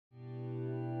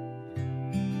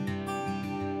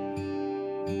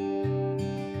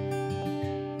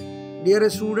Dear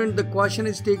student, the question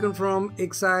is taken from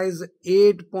exercise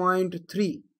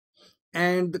 8.3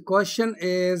 and the question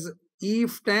is,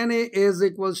 if tan A is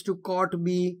equals to cot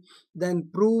B, then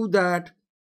prove that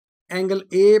angle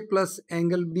A plus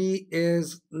angle B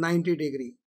is 90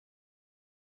 degree.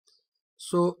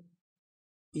 So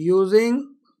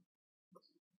using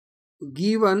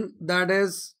given, that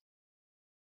is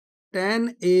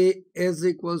tan A is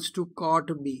equals to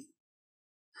cot B.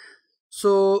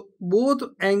 So both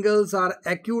angles are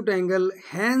acute angle,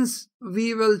 hence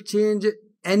we will change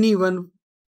any one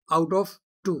out of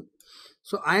two.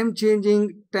 So I am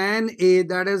changing tan A,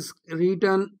 that is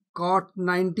written cot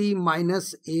 90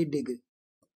 minus A degree.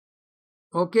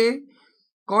 Okay,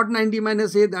 cot 90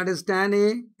 minus A, that is tan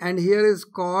A, and here is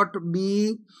cot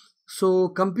B. So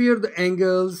compare the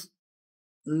angles.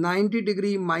 90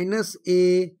 degree minus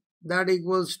A, that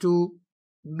equals to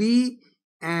B,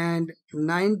 and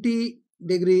 90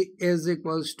 degree is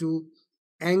equals to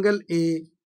angle A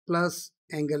plus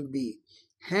angle B.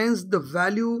 Hence the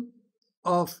value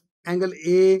of angle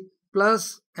A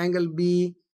plus angle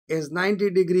B is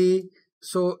 90 degree.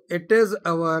 So it is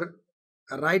our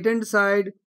right hand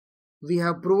side. We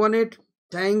have proven it.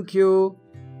 Thank you.